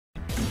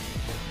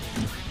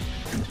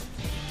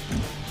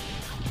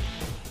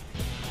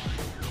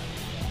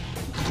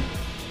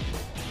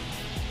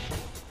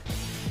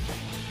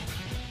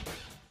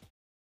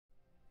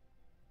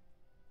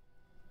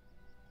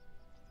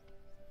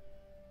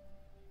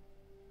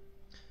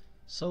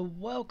So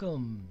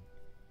welcome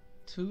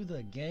to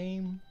the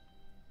game,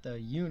 the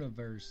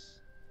Universim.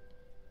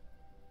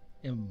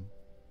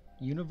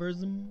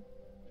 Universim.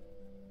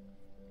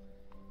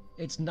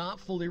 It's not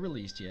fully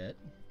released yet.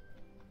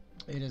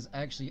 It is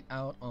actually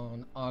out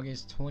on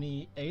August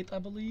 28th, I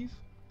believe.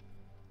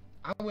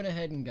 I went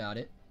ahead and got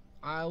it.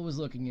 I was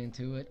looking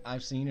into it.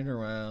 I've seen it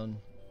around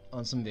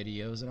on some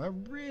videos, and I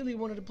really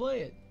wanted to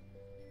play it.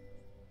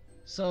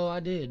 So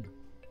I did.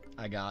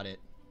 I got it.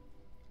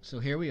 So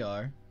here we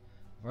are.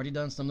 I've already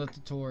done some of the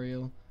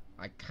tutorial.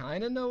 I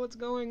kind of know what's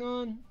going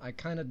on. I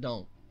kind of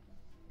don't.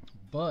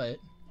 But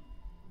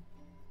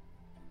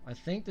I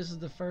think this is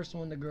the first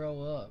one to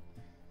grow up.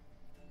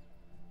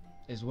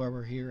 Is where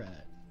we're here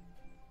at.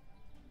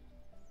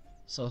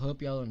 So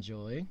hope y'all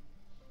enjoy.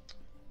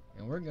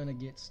 And we're gonna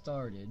get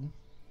started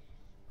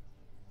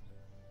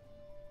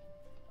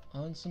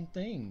on some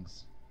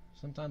things.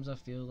 Sometimes I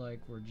feel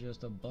like we're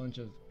just a bunch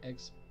of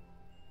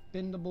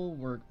expendable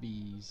work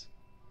bees.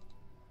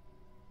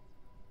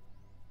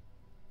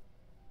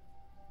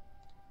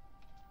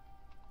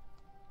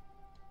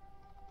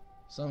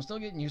 So I'm still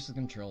getting used to the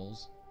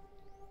controls,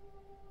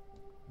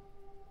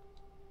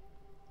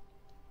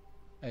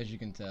 as you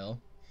can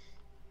tell.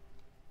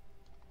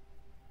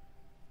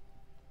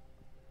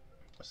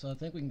 So I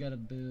think we can gotta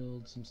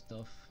build some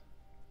stuff.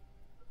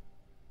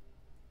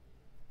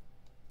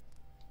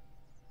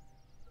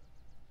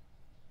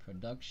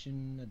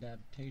 Production,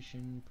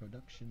 adaptation,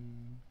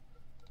 production,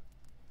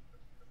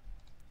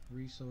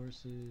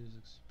 resources,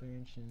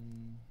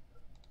 expansion,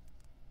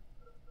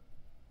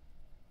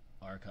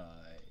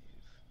 archive.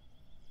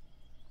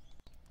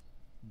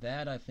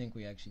 That I think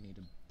we actually need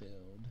to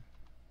build.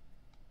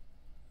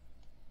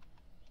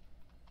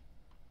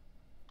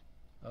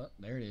 Oh,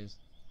 there it is.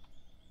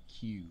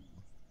 Q.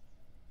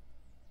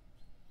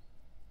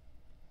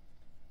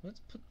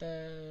 Let's put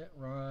that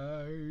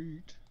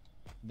right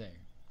there.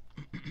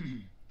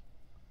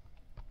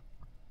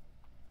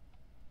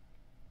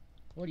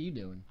 What are you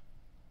doing?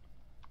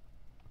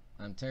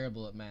 I'm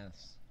terrible at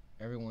maths.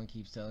 Everyone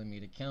keeps telling me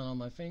to count on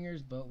my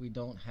fingers, but we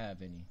don't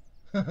have any.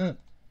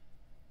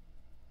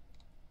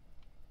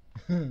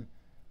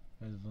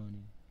 That's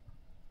funny.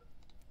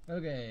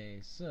 Okay,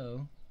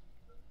 so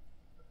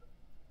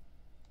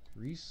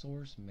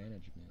resource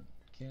management.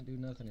 Can't do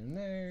nothing in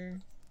there.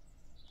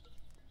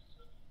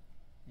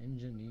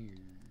 Engineers.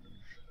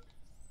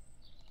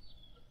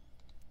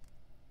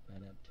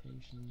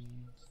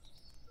 Adaptation.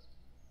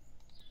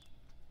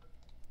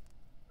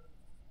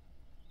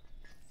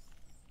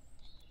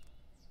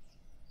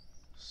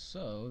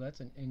 So that's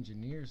an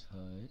engineer's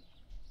hut.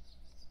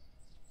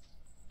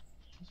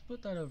 Let's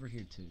put that over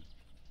here too.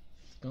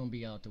 It's gonna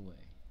be out the way.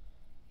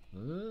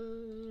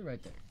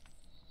 Right there.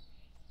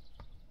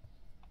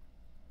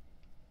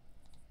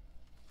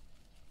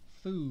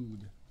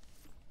 Food.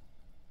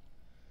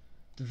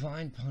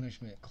 Divine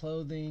punishment.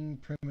 Clothing.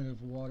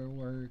 Primitive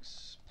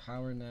waterworks.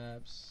 Power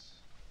naps.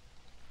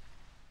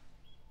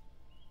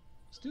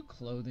 Let's do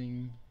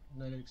clothing.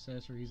 Nugget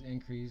accessories.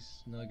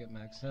 Increase nugget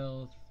max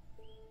health.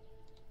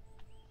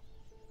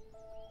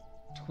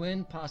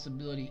 Twin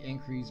possibility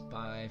increase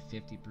by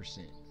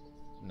 50%.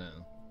 No.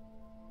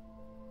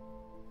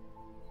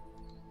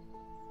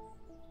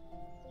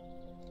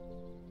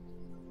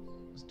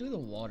 Let's do the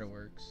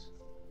waterworks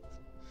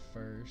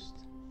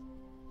first.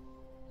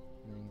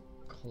 And then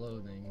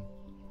clothing.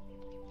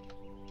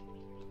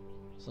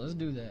 So let's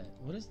do that.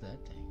 What is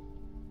that thing?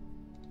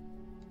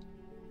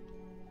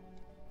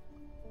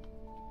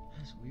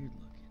 That's weird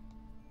looking.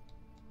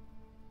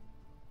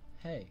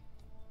 Hey.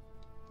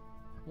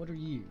 What are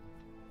you?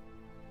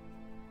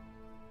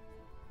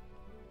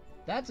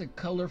 That's a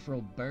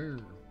colorful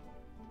bird.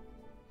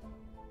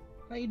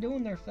 How you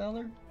doing there,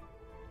 feller?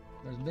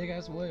 There's big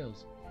ass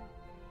whales.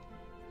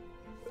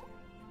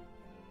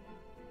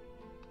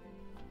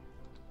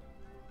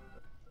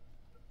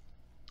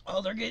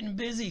 Oh, they're getting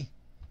busy.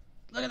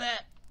 Look at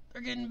that.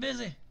 They're getting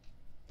busy.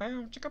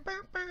 Bow, chicka,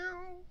 bow,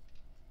 bow.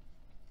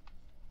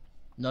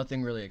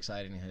 Nothing really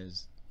exciting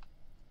has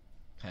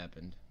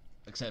happened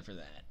except for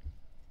that.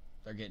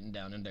 They're getting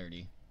down and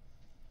dirty.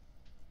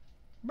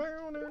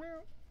 Bow, bow,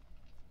 bow.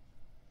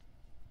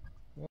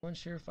 One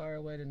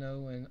surefire way to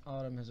know when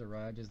autumn has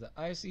arrived is the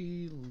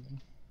icy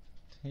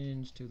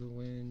tinge to the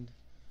wind.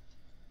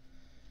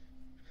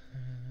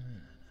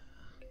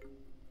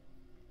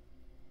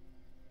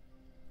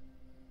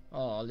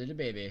 Oh, little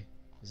baby.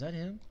 Is that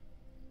him?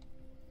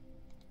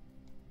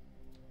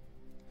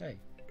 Hey.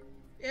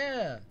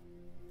 Yeah!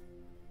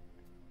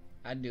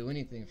 I'd do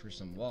anything for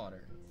some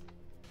water.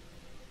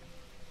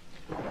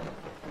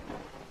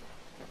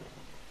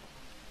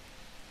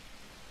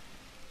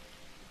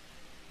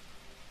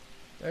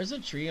 There's a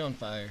tree on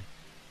fire.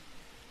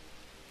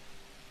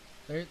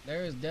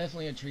 There is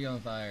definitely a tree on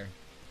fire.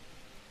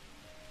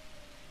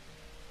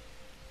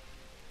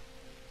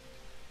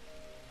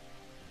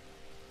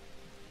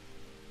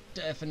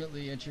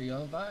 Definitely a tree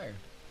on fire.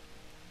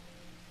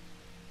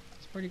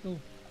 It's pretty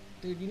cool.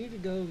 Dude, you need to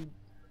go...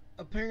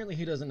 Apparently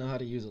he doesn't know how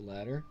to use a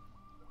ladder.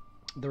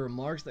 The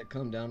remarks that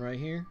come down right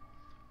here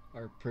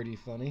are pretty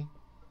funny.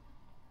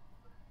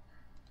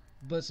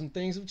 But some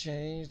things have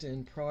changed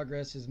and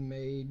progress is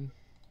made.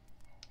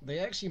 They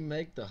actually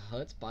make the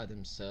huts by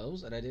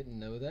themselves, and I didn't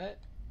know that.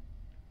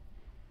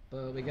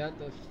 But we got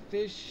the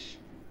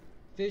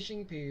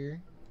fishing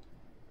pier.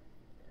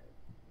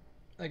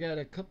 I got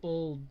a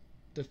couple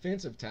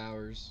defensive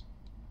towers,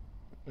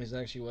 is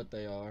actually what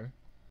they are.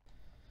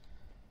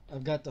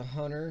 I've got the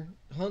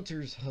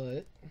hunter's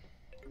hut.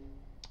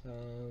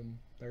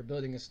 They're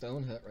building a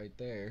stone hut right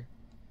there.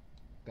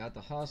 Got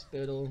the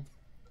hospital.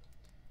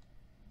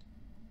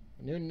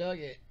 New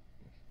nugget.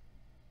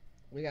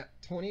 We got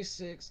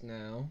 26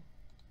 now.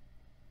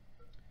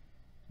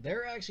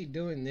 They're actually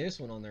doing this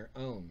one on their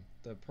own.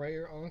 The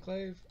Prayer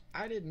Enclave.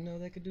 I didn't know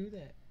they could do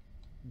that.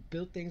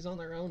 Build things on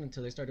their own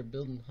until they started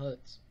building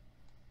huts.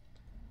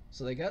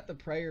 So they got the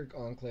Prayer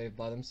Enclave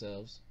by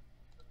themselves.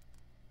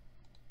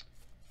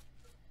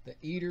 The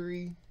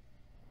eatery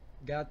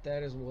got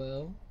that as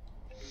well.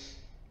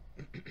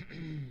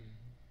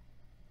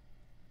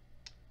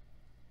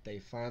 They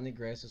finally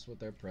graced us with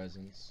their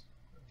presence.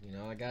 You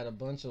know, I got a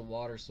bunch of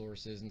water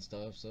sources and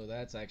stuff, so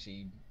that's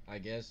actually, I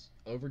guess,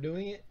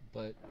 overdoing it,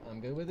 but I'm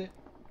good with it.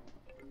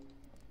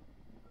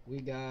 We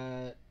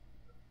got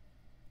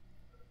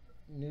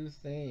new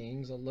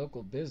things, a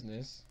local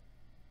business.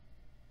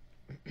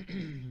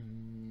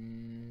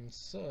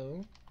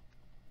 So,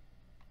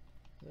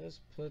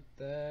 let's put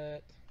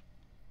that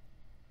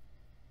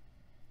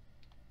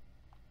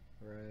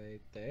right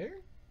there.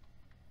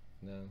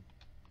 No,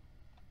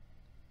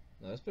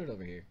 let's put it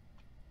over here.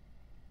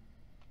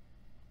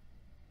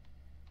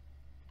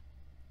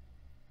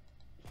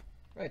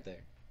 Right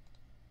there.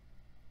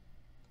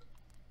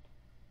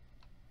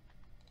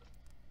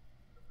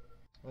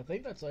 I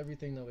think that's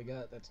everything that we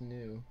got that's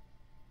new.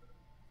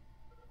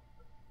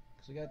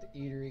 Because we got the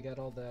eatery, got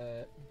all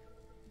that.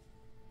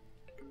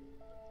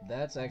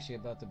 That's actually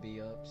about to be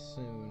up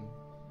soon.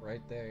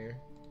 Right there.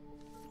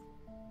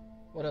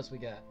 What else we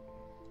got?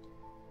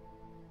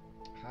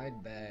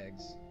 Hide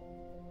bags.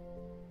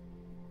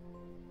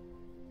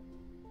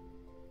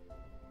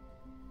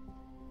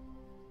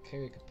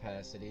 Carry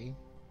capacity.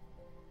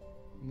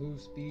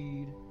 Move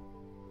speed.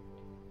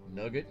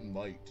 Nugget and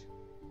bite.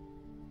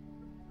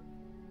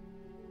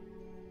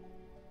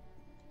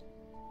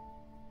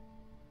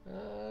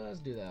 Let's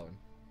do that one.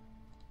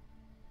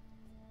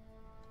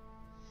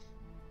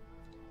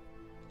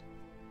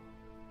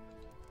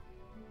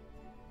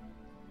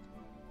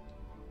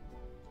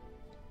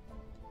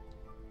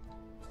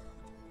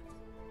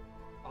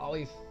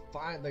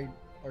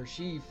 Oh,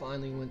 she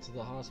finally went to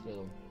the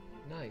hospital.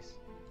 Nice.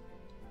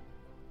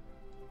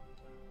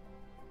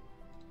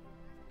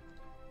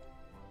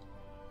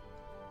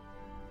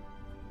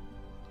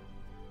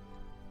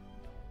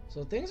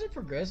 So things are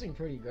progressing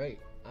pretty great.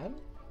 I'm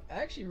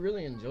actually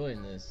really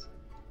enjoying this.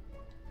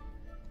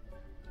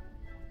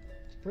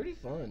 It's pretty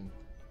fun.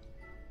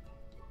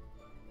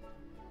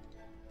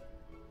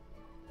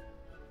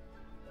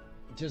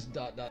 Just ...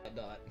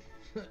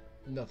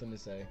 Nothing to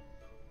say.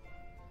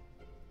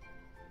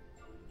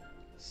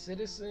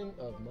 Citizen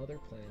of Mother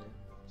Planet.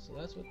 So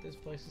that's what this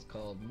place is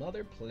called.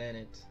 Mother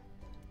Planet.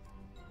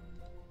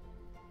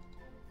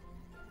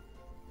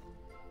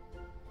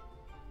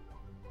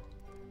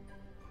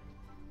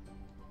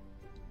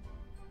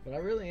 But I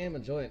really am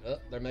enjoying... Oh,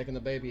 they're making the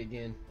baby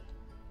again.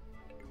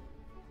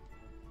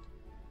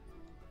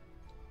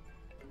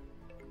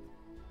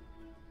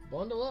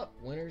 Bundle up.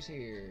 Winter's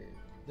here.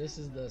 This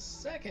is the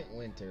second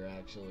winter,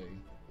 actually.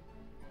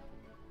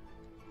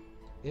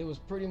 It was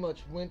pretty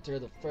much winter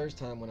the first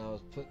time when I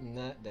was putting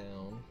that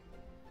down.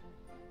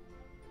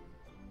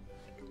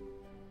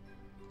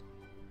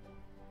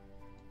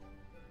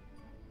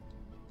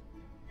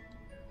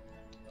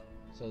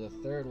 So the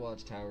third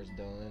watchtower's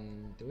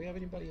done. Do we have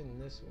anybody in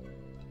this one?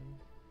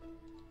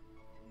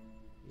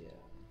 Yeah.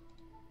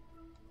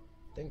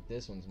 I think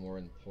this one's more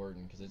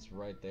important because it's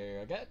right there.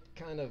 I got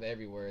kind of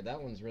everywhere.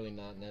 That one's really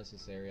not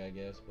necessary, I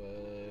guess,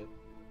 but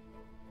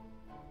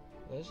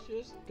let's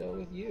just go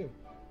with you.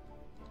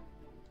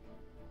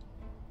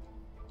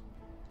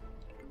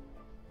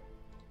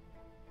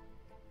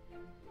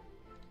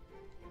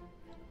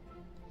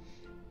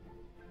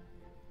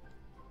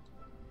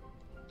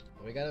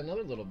 We got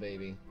another little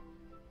baby.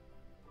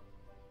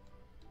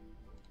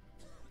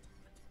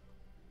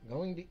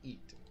 Going to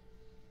eat.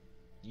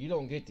 You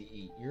don't get to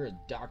eat. You're a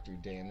doctor,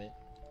 damn it.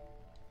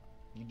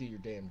 You do your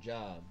damn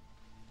job.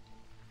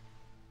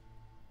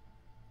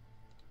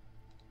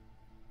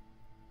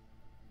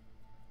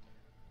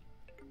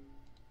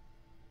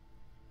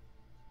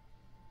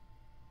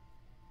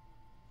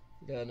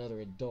 We got another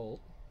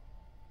adult.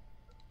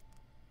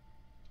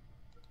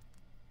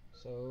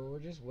 So we're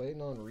just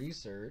waiting on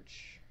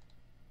research.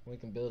 We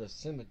can build a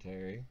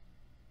cemetery.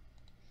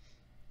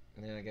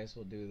 And then I guess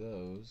we'll do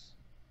those.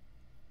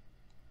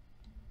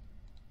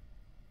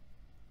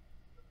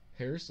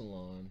 Hair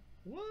salon.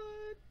 What?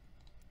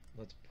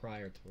 Let's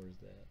prior towards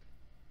that.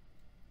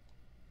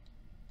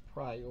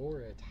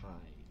 Prioritize.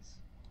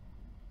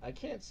 I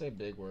can't say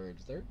big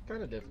words. They're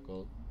kind of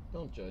difficult.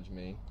 Don't judge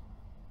me.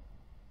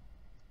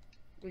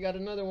 We got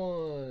another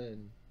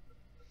one.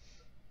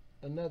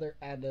 another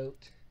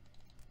adult.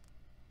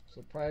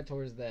 So prior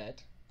towards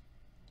that,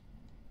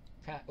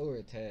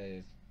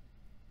 prioritize.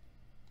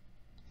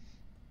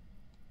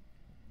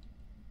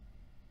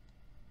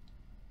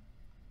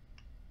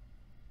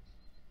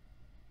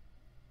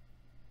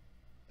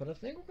 But I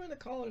think we're going to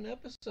call it an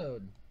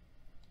episode.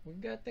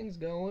 We've got things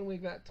going.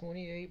 We've got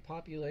 28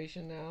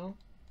 population now.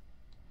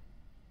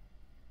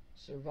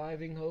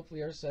 Surviving,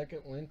 hopefully, our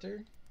second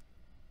winter.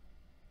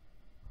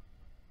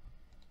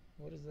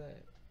 What is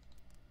that?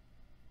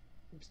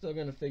 I'm still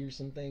going to figure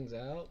some things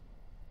out.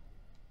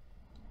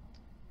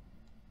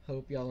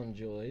 Hope y'all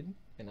enjoyed.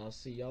 And I'll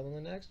see y'all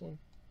in the next one.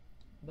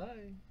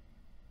 Bye.